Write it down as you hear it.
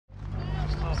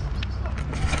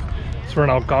So we're in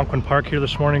Algonquin Park here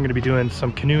this morning. Going to be doing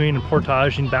some canoeing and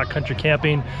portaging, backcountry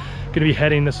camping. Going to be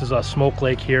heading, this is a Smoke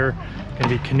Lake here. Going to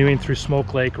be canoeing through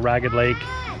Smoke Lake, Ragged Lake,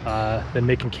 then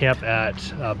making camp at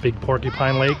Big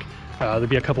Porcupine Lake. There'll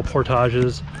be a couple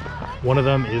portages. One of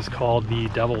them is called the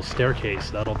Devil's Staircase.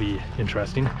 That'll be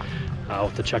interesting. I'll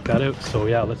have to check that out. So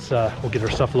yeah, we'll get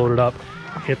our stuff loaded up,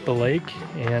 hit the lake,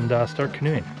 and start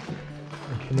canoeing.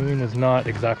 And canoeing is not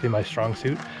exactly my strong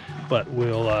suit, but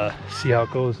we'll see how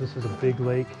it goes. This is a big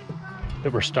lake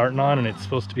that we're starting on, and it's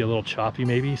supposed to be a little choppy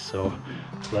maybe, so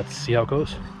let's see how it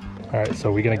goes. All right,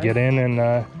 so we're gonna get in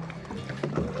and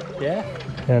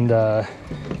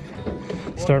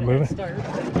start moving.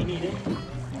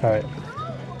 All right,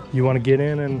 you want to get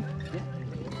in, and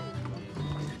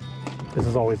this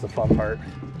is always the fun part.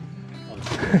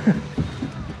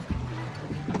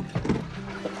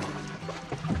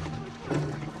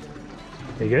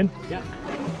 You good? Yeah.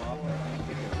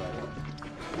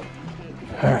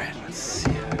 All right, let's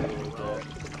see.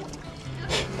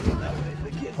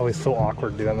 Always so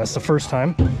awkward doing this the first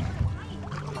time. All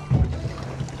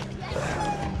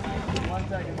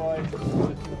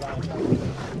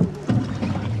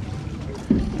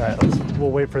right, we'll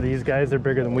wait for these guys. They're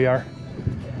bigger than we are.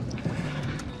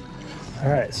 All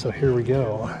right, so here we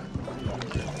go.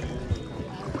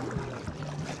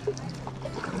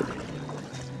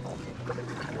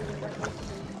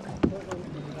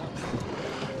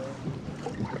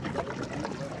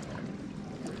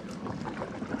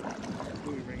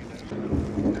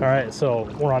 All right, so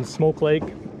we're on Smoke Lake,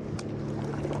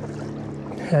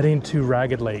 heading to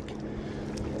Ragged Lake.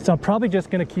 So I'm probably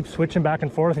just gonna keep switching back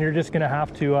and forth, and you're just gonna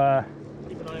have to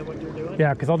keep an eye on what you're doing.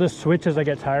 Yeah, because I'll just switch as I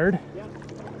get tired. Yeah.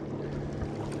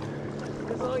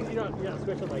 As long as you're not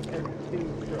switching like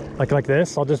two. Like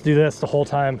this, I'll just do this the whole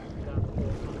time.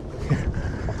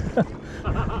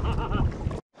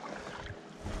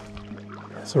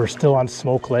 So we're still on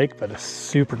Smoke Lake, but it's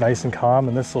super nice and calm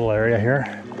in this little area here.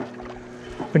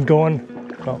 Been going,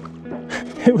 well,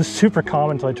 it was super calm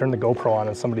until I turned the GoPro on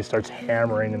and somebody starts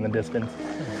hammering in the distance.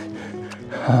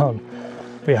 But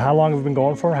yeah, how long have we been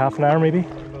going for? Half an hour maybe?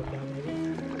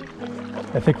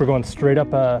 I think we're going straight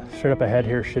up ahead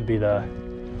here should be the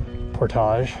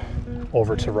Portage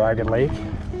over to Ragged Lake.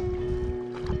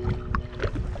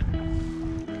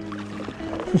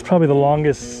 This is probably the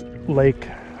longest lake,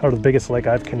 or the biggest lake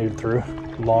I've canoed through.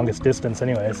 Longest distance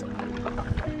anyways.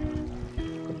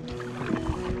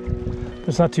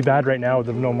 It's not too bad right now.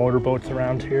 There's no motorboats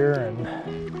around here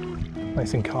and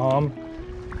nice and calm.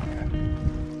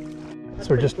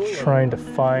 So we're just trying to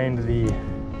find the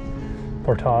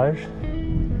Portage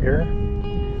here.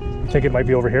 I think it might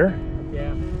be over here.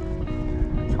 Yeah.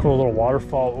 It's a cool little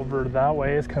waterfall over that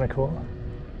way. It's kind of cool.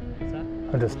 What's that?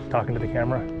 I'm just talking to the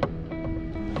camera.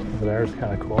 Over there is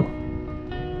kind of cool.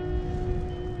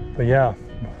 But yeah,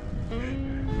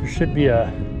 there should be a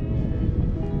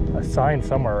sign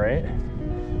somewhere, right?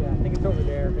 Yeah, I think it's over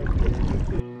there.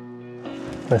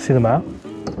 Can I see the map?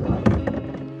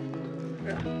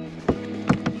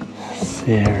 Let's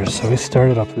see here, so we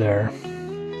started up there.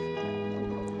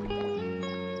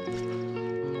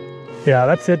 Yeah,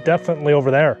 that's it, definitely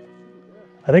over there.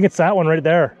 I think it's that one right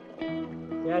there.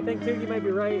 Yeah, I think too, you might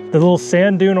be right. The little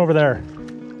sand dune over there.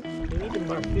 You need to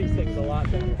mark these things a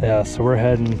lot better. Yeah, so we're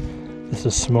heading, this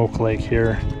is Smoke Lake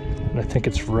here, and I think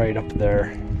it's right up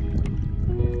there.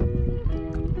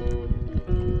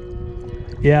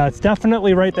 Yeah, it's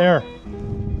definitely right there.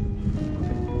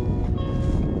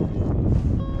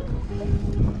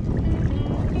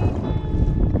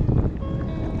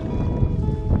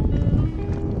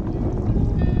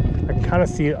 I can kind of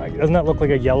see, doesn't that look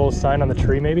like a yellow sign on the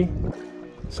tree maybe?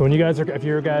 So when you guys are, if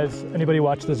you're guys, anybody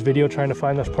watch this video trying to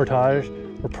find this Portage,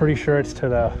 we're pretty sure it's to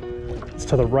the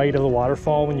right of the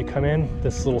waterfall when you come in,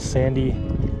 this little sandy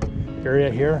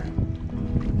area here.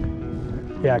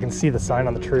 Yeah, I can see the sign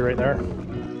on the tree right there.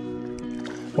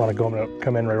 Want to go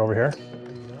come in right over here?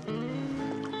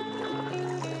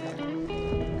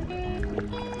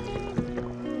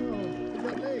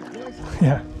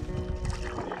 Yeah.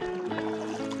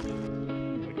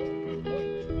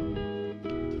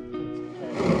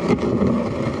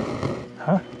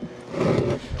 Huh?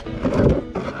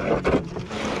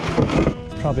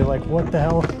 Probably like, what the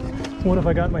hell? What have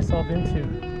I got myself into?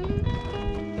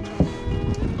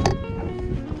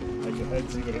 Take your head,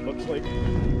 see what it looks like.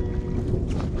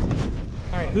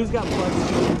 All right, who's got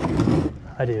plugs?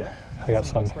 I do. I got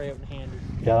some. Spray out in handy.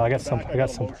 Yeah, I got some. I got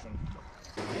some. All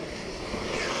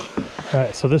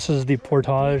right, so this is the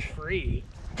Portage. Free.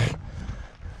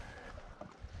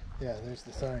 Yeah, there's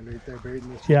the sign right there buried in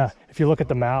this. Yeah, if you look at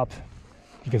the map,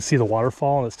 you can see the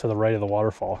waterfall, and it's to the right of the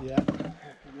waterfall. Yeah.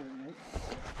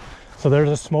 So there's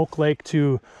a Smoke Lake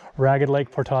to Ragged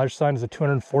Lake portage sign. It's a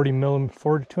 240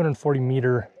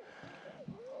 meter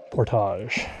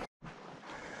portage.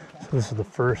 So this is the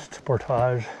first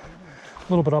portage. A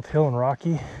little bit uphill and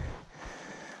rocky.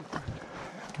 I'm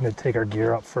gonna take our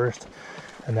gear up first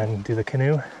and then do the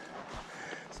canoe.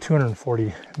 It's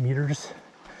 240 meters.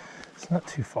 It's not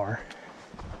too far.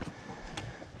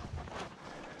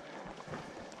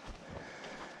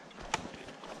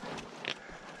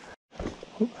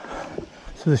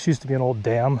 So this used to be an old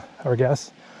dam, I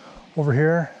guess, over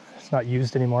here. It's not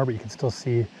used anymore, but you can still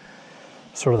see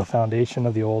sort of the foundation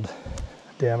of the old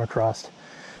dam across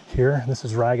here. This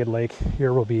is Ragged Lake.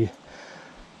 Here we'll be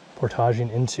portaging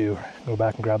into. Go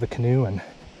back and grab the canoe and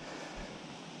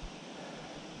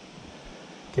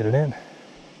get it in.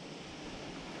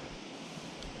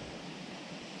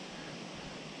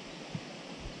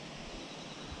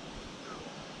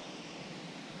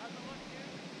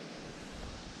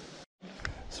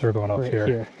 So we're going up Right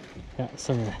here. Yeah,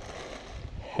 so I'm gonna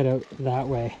head out that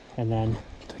way and then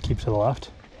to keep to the left.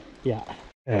 yeah.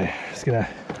 Okay, just gonna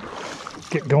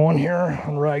get going here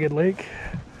on Ragged Lake.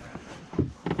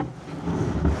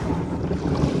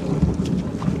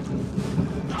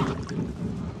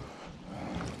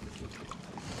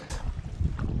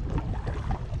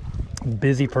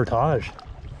 Busy portage.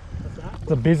 What's that?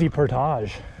 It's a busy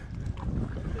portage.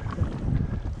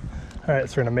 All right,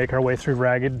 so we're gonna make our way through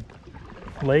Ragged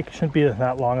Lake. Shouldn't be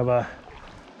that long of a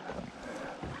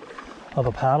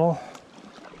paddle.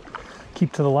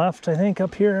 Keep to the left, I think,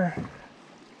 up here.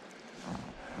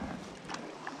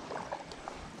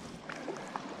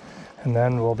 And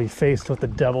then we'll be faced with the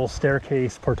Devil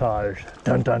Staircase portage.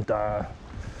 Dun dun dun.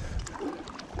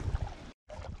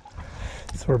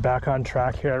 So we're back on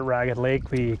track here at Ragged Lake.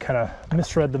 We kind of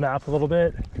misread the map a little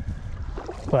bit,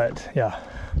 but yeah,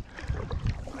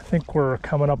 I think we're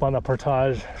coming up on the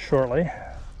portage shortly.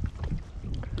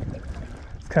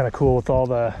 It's kind of cool with all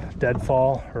the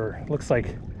deadfall, or looks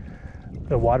like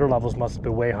the water levels must be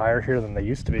way higher here than they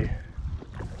used to be.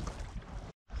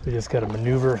 We just got to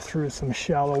maneuver through some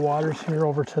shallow waters here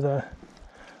over to the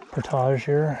portage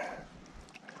here.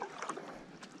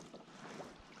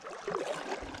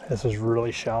 This is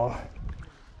really shallow.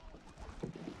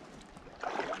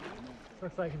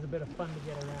 Looks like it's a bit of fun to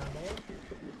get around, eh?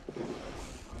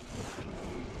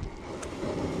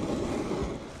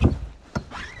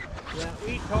 Yeah,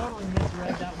 we totally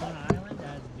misread that one island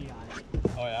as the island.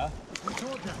 Oh yeah? We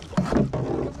told them.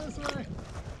 Come this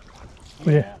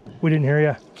way. We didn't hear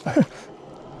you.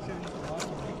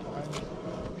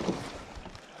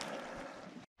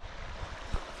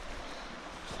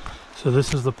 So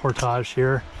this is the portage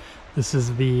here. This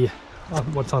is the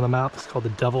what's on the map. It's called the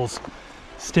Devil's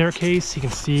Staircase. You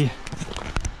can see it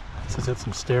says it's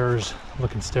some stairs,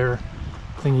 looking stair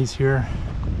thingies here.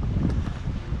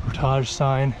 Portage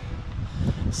sign.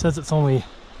 It says it's only,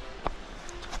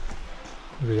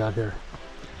 what do we got here?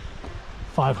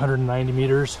 590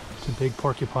 meters to Big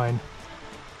Porcupine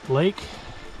Lake.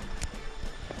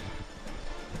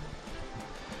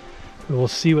 We'll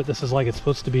see what this is like. It's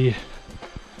supposed to be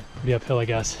pretty uphill, I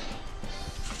guess.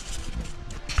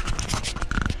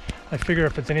 I figure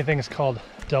if it's anything that's called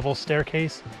Devil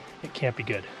Staircase, it can't be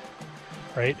good,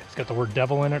 right? It's got the word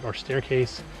devil in it, or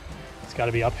staircase. It's got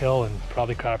to be uphill and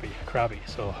probably crappy.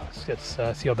 So let's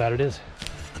see how bad it is.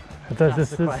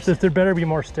 There better be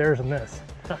more stairs than this.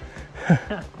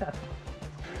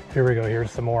 Here we go.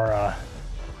 Here's some more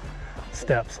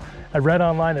steps. I read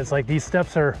online it's like these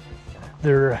steps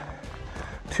they're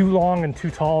too long and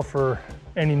too tall for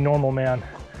any normal man.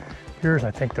 Here's,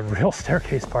 I think, the real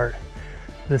staircase part.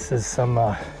 This is some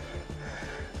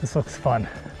this looks fun.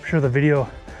 I'm sure the video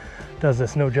does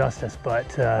this no justice, but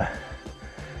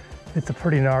it's a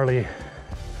pretty gnarly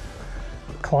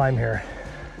climb here.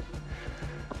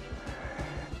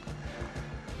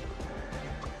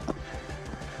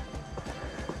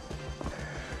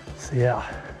 So yeah.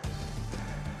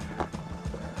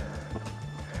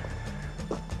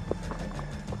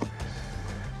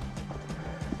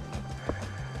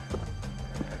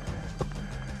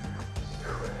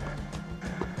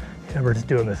 Yeah, we're just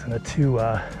doing this in a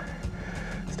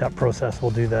two-step process.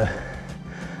 We'll do the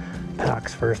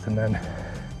packs first and then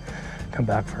come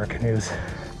back for our canoes.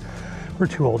 We're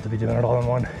too old to be doing it all in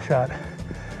one shot.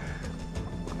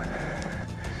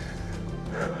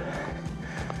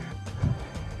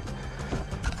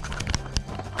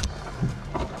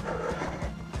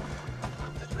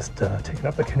 Just taking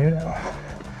up the canoe now.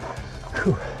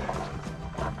 Whew.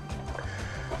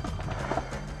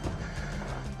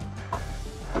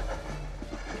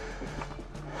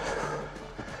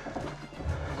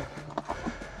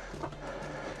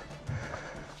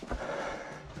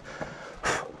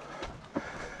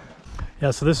 Yeah,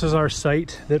 so this is our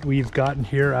site that we've gotten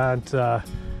here at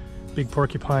Big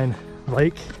Porcupine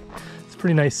Lake. It's a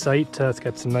pretty nice site. It's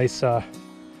got some nice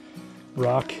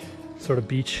rock sort of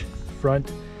beach front.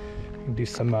 You can do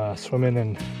some swimming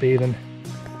and bathing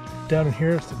down in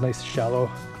here. It's a nice shallow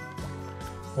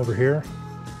over here.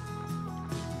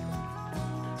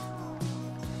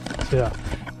 So yeah,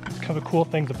 kind of cool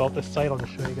things about this site I'll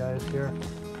just show you guys here.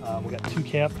 We got two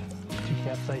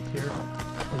campsites here.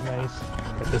 Really nice.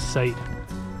 Got this site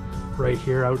right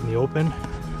here out in the open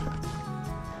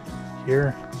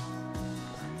here.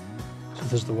 So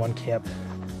there's the one camp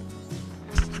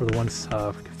for the one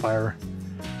fire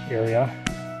area,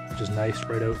 which is nice,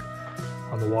 right out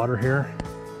on the water here.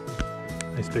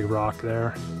 Nice big rock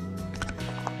there.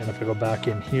 And if I go back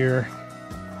in here,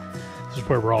 this is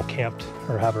where we're all camped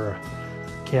or have our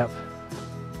camp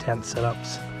tent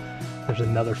setups. There's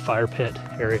another fire pit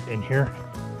area in here.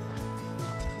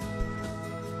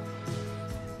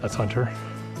 That's Hunter.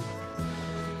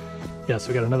 Yeah, so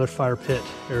we got another fire pit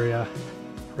area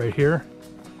right here,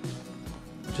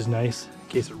 which is nice in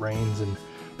case it rains and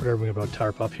whatever. We're about to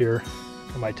tarp up here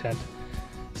for my tent.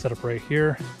 Set up right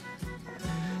here.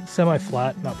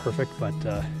 Semi-flat, not perfect, but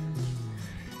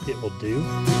it will do.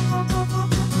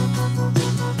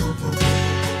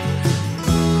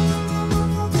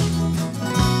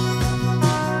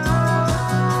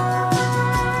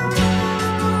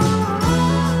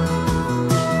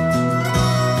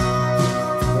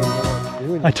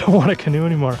 I don't want to canoe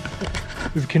anymore.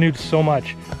 We've canoed so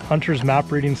much. Hunter's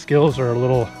map reading skills are a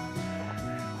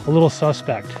little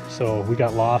suspect. So we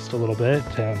got lost a little bit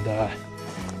and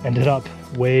ended up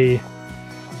way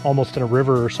almost in a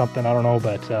river or something. I don't know,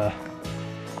 but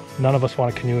none of us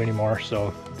want to canoe anymore.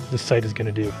 So this site is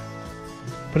going to do.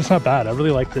 But it's not bad. I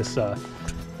really like this. This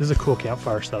is a cool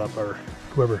campfire setup or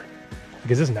whoever.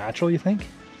 Like, is this natural, you think?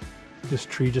 This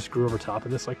tree just grew over top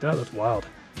of this like that? That's wild.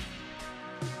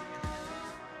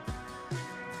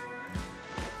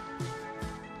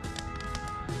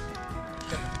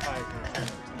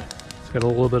 Got a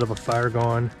little bit of a fire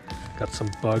going. Got some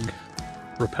bug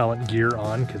repellent gear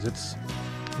on because it's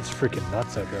freaking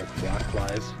nuts out here with black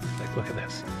flies. Like, look at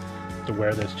this. To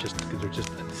wear this just because they're just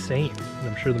insane. And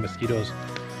I'm sure the mosquitoes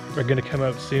are gonna come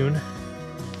out soon.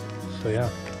 So yeah,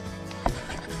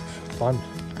 fun.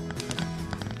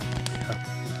 Yeah,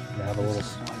 gonna have a little.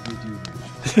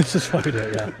 This is why we do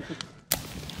it. Yeah.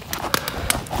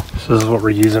 So this is what we're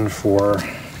using for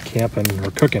camping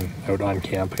or cooking out on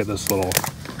camp. Get this little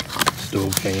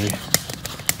stove thingy.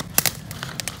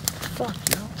 Fuck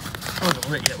no. Oh, it wasn't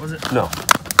lit yet, was it? No.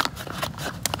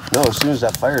 No, as soon as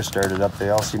that fire started up, they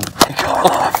all seemed to take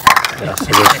off. Yeah, so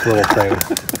this little thing.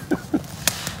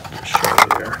 I'll show you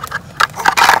here.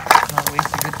 Not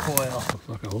waste a good coil. Oh,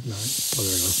 fuck, I hope not. Oh,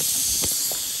 there we go.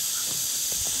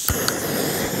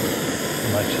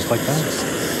 And like, just like that.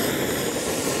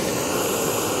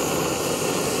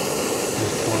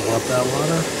 Just pour up that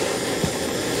water.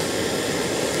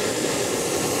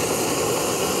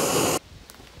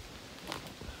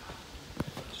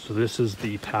 So this is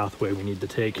the pathway we need to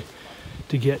take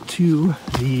to get to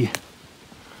the,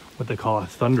 what they call a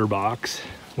thunder box,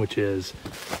 which is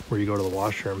where you go to the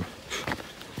washroom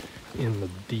in the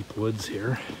deep woods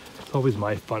here. It's always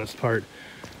my funnest part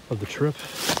of the trip.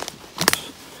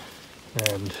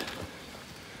 And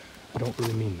I don't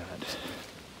really mean that.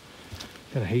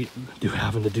 Kinda hate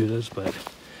having to do this, but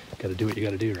gotta do what you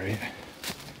gotta do, right?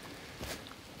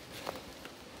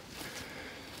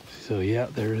 So yeah,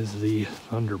 there is the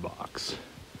thunder box.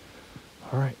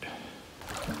 All right.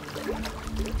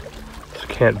 So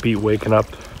can't beat waking up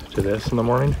to this in the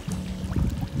morning.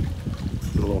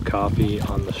 A little coffee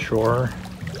on the shore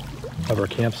of our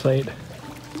campsite.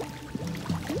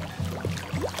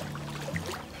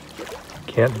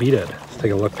 Can't beat it. Let's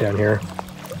take a look down here.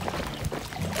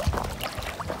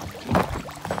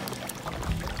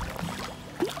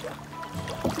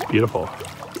 It's beautiful.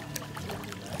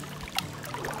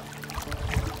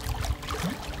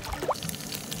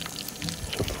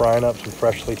 Frying up some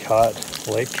freshly caught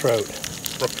lake trout.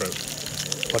 Brook trout.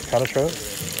 What kind of trout?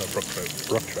 Brook trout.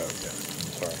 Brook trout, yeah.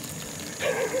 Sorry.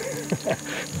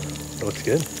 That looks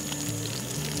good.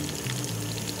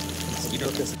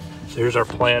 So here's our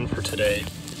plan for today.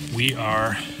 We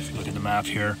are, if you look at the map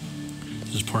here,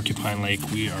 this is Porcupine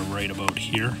Lake. We are right about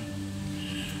here.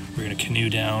 We're gonna canoe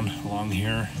down along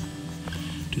here,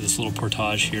 do this little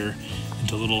portage here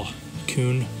into Little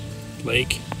Coon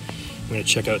Lake. We're gonna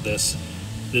check out this.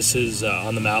 This is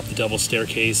on the map, the Devil's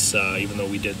Staircase, even though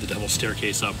we did the Devil's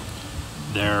Staircase up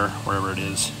there, wherever it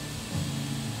is.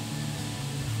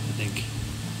 I think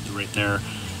right there.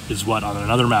 is what on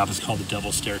another map is called the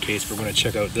Devil Staircase. We're going to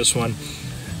check out this one.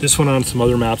 This one on some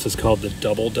other maps is called the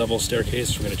Devil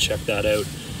Staircase. We're going to check that out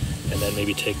and then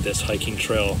maybe take this hiking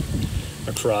trail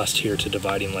across here to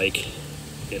Dividing Lake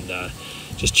and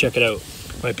just check it out.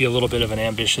 Might be a little bit of an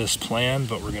ambitious plan,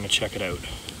 but we're going to check it out.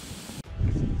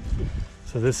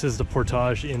 So this is the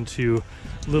portage into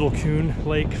Little Coon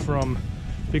Lake from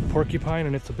Big Porcupine,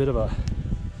 and it's a bit of a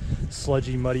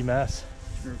sludgy, muddy mess.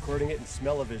 You're recording it in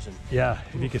smell-o-vision. Yeah,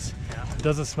 because it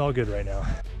doesn't smell good right now.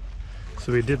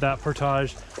 So we did that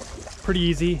portage. Pretty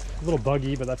easy, a little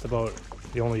buggy, but that's about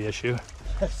the only issue.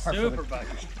 Super buggy.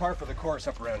 Par for the course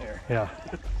up around here. Yeah.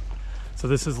 So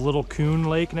this is Little Coon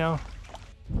Lake now.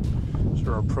 So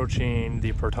we're approaching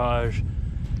the portage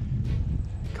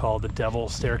called the Devil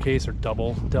Staircase, or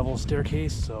Devil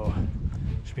Staircase. So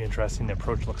should be interesting. The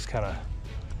approach looks kind of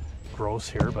gross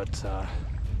here, but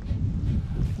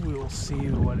we will see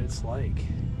what it's like.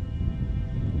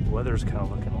 The weather's kind of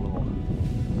looking a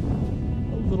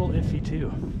little iffy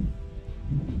too.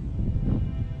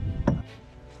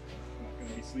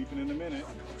 Sleeping in a minute.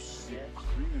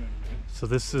 So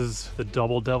this is the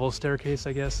Devil Staircase,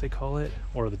 I guess they call it,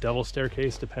 or the Devil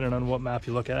Staircase, depending on what map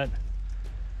you look at.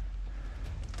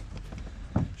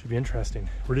 Should be interesting.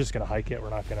 We're just gonna hike it. We're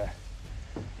not gonna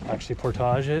actually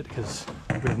portage it because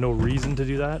we have no reason to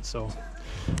do that. So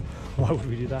why would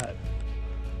we do that?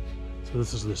 So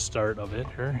this is the start of it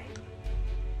here.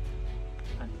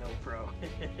 I know, bro.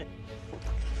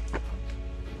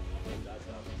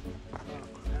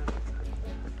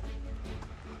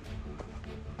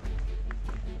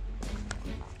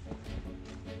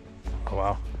 Oh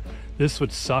wow, this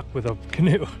would suck with a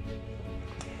canoe.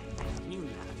 Can you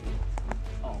imagine?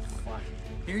 Oh fuck.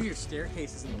 Here are your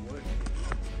staircases in the woods.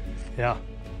 Yeah.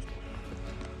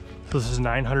 So this is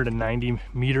 990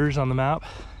 meters on the map.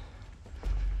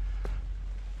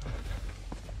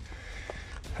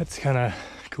 That's kind of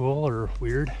cool or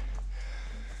weird.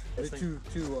 It's too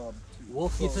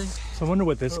Wolf, you think? So I wonder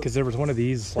what this, because there was one of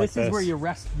these like this. This is where you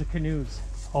rest the canoes.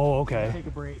 Oh, okay. Take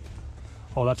a break.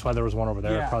 Oh, that's why there was one over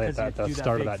there. Yeah, Probably at 'cause the you do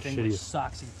start of big that thing shitty. which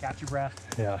sucks. You can catch your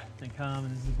breath. Yeah. Then come,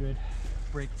 and this is a good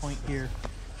break point here.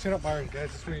 Shut up, Byron,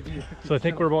 guys. That's what you do. So I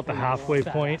think we're about the halfway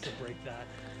point. Break that.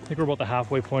 I think we're about the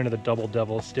halfway point of the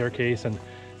Devil Staircase, and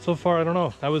so far I don't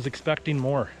know. I was expecting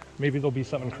more. Maybe there'll be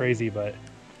something crazy, but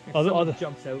If other someone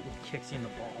jumps out and kicks you in the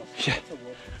balls. Yeah.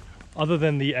 Other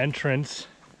than the entrance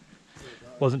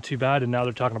wasn't too bad, and now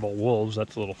they're talking about wolves.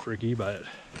 That's a little freaky, but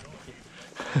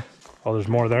oh, there's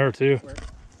more there too.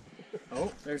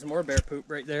 Oh, there's more bear poop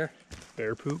right there.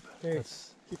 Bear poop. Hey,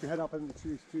 That's, keep your head up in the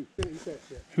trees too. Eat that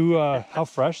shit. who? How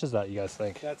fresh is that? You guys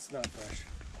think? That's not fresh.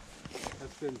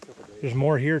 That's been a couple days. There's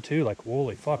more here too. Like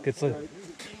holy fuck! It's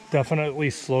definitely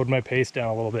slowed my pace down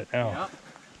a little bit now.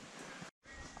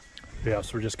 Yeah.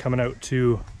 So we're just coming out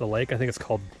to the lake. I think it's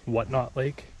called Whatnot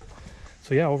Lake.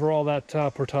 So yeah, overall that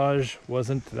portage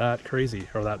wasn't that crazy,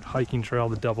 or that hiking trail,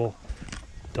 the Devil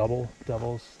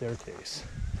Staircase,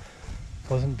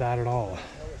 wasn't bad at all.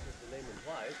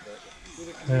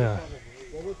 Yeah.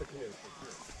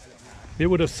 It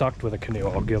would have sucked with a canoe,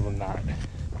 I'll give them that.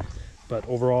 But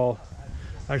overall,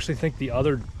 I actually think the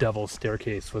other Devil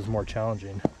Staircase was more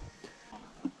challenging.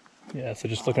 Yeah, so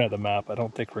just looking at the map, I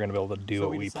don't think we're gonna be able to do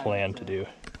what we planned to do,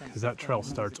 because that trail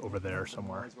starts over there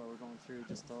somewhere.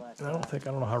 And I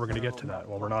don't know how we're gonna get to that.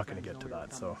 Well, we're not gonna get to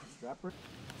that, so.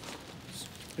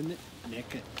 Spin it,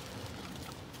 nick it.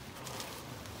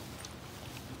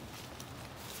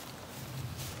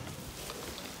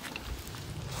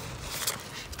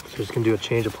 So just gonna do a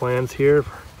change of plans here,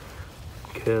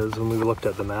 because when we looked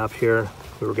at the map here,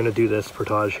 we were gonna do this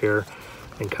portage here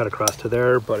and cut across to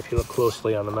there, but if you look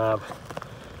closely on the map,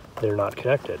 they're not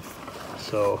connected.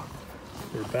 So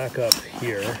we're back up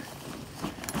here.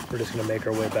 We're just gonna make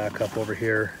our way back up over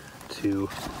here to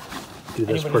do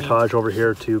this portage over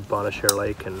here to Bonnechere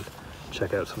Lake and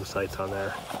check out some sites on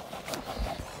there.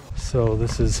 So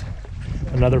this is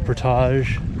another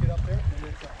portage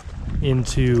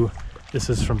into, this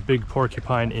is from Big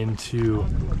Porcupine into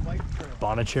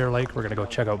Bonnechere Lake. We're gonna go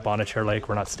check out Bonnechere Lake.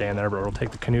 We're not staying there, but we'll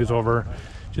take the canoes over,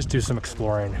 just do some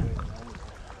exploring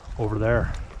over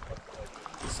there.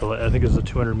 So I think it's a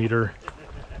 200-meter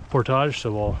portage,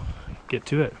 so we'll get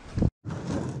to it.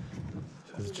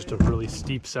 This is just a really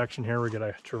steep section here we're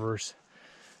gonna traverse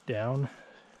down,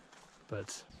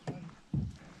 but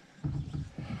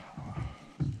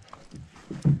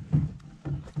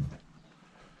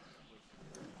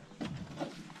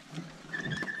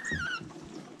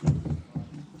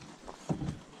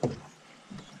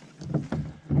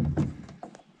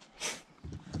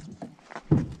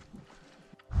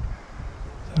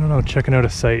don't know, checking out a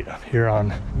site here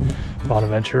on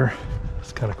Bonnechere.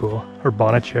 It's kind of cool. Or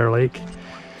Bonnechere Lake.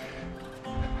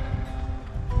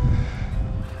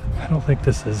 I don't think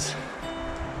this is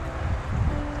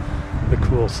the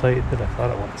cool site that I thought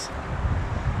it was.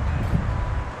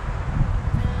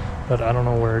 But I don't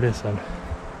know where it is then.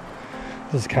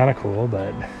 This is kind of cool,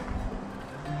 but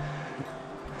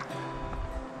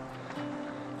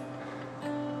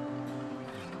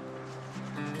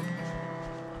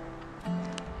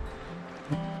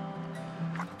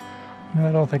no,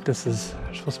 I don't think this is.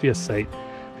 There's supposed to be a site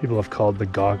people have called the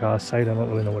GaGa site. I don't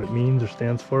really know what it means or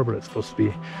stands for, but it's supposed to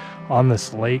be on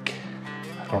this lake.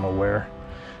 I don't know where.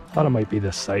 I thought it might be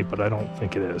this site, but I don't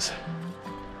think it is.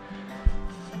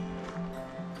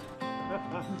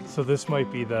 So this might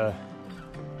be the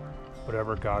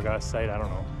whatever GaGa site, I don't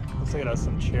know. Looks like it has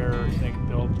some chair thing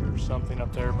built or something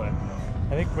up there, but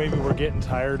I think maybe we're getting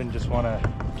tired and just want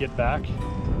to get back.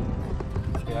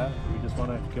 Yeah, we just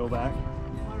want to go back.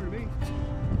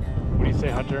 What do you say,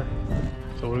 Hunter?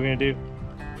 So what are we gonna do?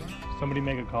 Somebody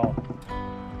make a call.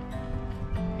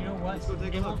 You know what? Let's go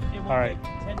take a look. It won't All right.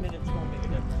 make 10 minutes won't make a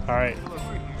difference. All right.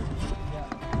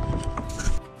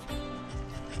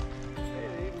 Hey,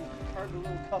 they even carved a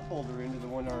little cup holder into the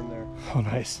one arm there. Oh,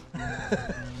 nice.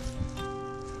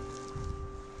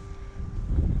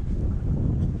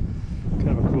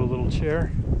 Kind of a cool little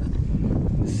chair.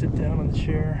 Sit down on the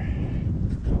chair.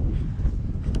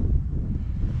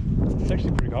 It's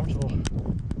actually pretty comfortable.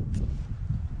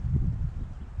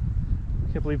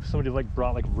 I can't believe somebody like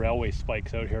brought like railway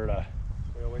spikes out here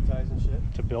Railway ties and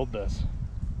shit. to build this.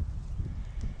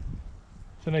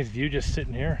 It's a nice view just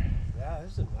sitting here. Yeah,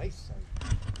 this is a nice site.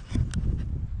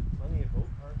 Plenty of boat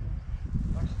parking.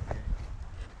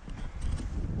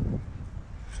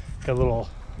 Got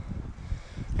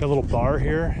a little bar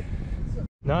here.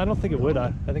 No, I don't think it would.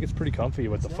 I think it's pretty comfy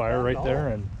with the fire right there,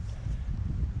 and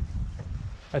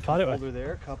I thought it would. Holder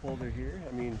there, cup holder here.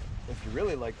 I mean, if you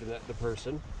really like the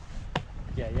person,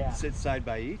 Yeah. sit side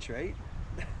by each, right?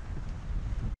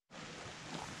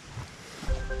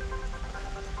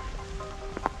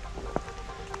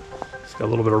 It's got a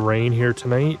little bit of rain here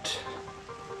tonight.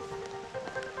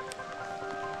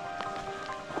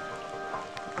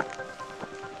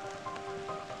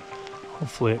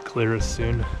 Hopefully it clears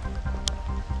soon.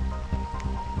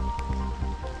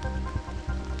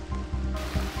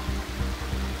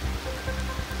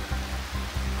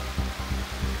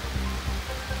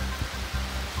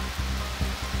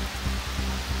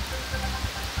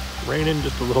 Raining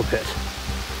just a little bit.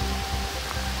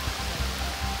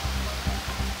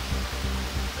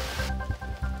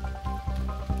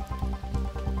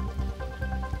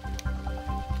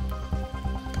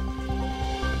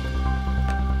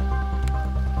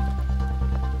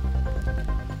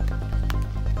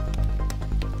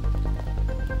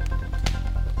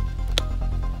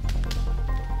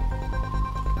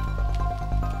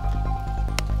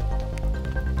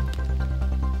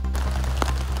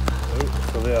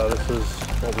 So yeah, this is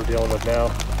what we're dealing with now.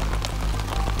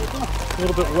 A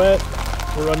little bit wet.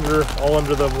 We're all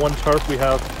under the one tarp we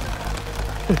have.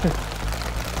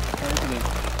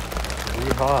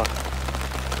 Yeehaw.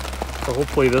 So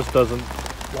hopefully this doesn't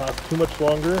last too much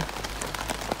longer.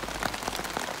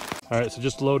 All right, so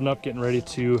just loading up, getting ready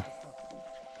to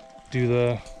do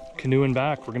the canoeing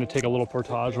back. We're gonna take a little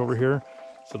portage over here.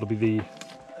 So it'll be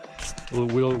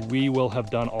we will have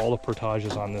done all the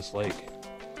portages on this lake.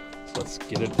 So let's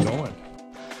get it going.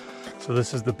 So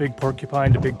this is the Big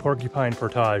Porcupine to Big Porcupine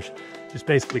portage. Just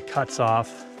basically cuts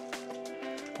off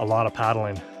a lot of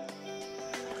paddling.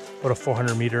 About a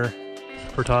 400 meter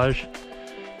portage.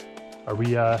 Are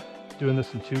we doing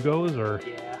this in 2 goes or?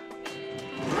 Yeah.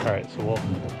 All right, so we'll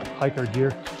hike our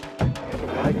gear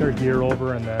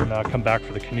over and then come back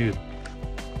for the canoe.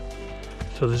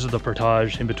 So this is the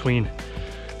portage in between,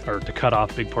 or to cut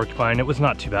off Big Porcupine. It was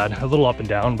not too bad, a little up and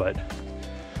down, but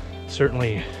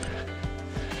certainly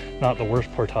not the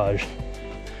worst portage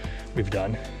we've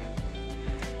done.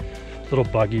 A little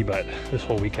buggy, but this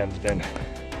whole weekend's been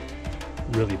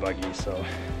really buggy, so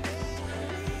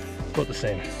about the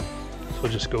same. So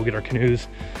we'll just go get our canoes,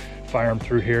 fire them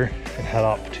through here, and head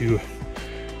up to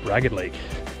Ragged Lake.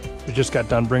 We just got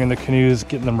done bringing the canoes,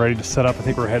 getting them ready to set up. I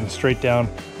think we're heading straight down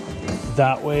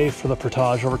that way for the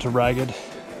portage over to Ragged.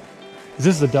 This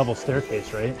is the double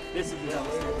staircase, right? This is the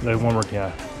double. The one we're,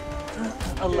 yeah.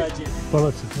 Alleged.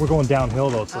 Well, we're going downhill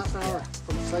though, so Half an hour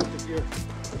from site to here.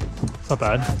 it's not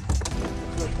bad.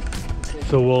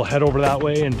 So we'll head over that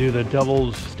way and do the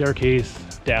double staircase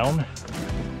down.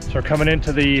 So we're coming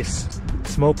into the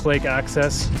Smoke Lake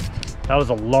access. That was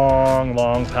a long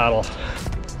paddle.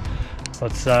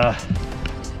 Let's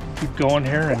keep going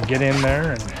here and get in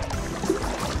there, and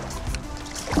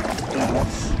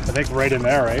I think right in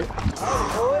there, right?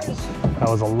 That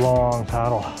was a long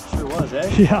paddle. Sure was, eh?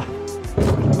 Yeah.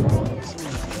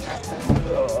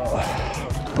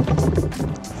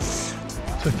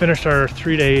 So we finished our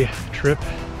 3-day trip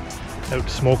out to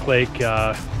Smoke Lake,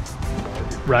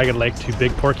 Ragged Lake to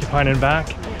Big Porcupine and back.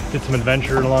 Did some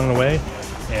adventure along the way,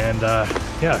 and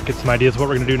yeah, get some ideas of what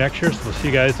we're gonna do next year. So we'll see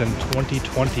you guys in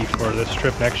 2020 for this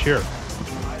trip next year.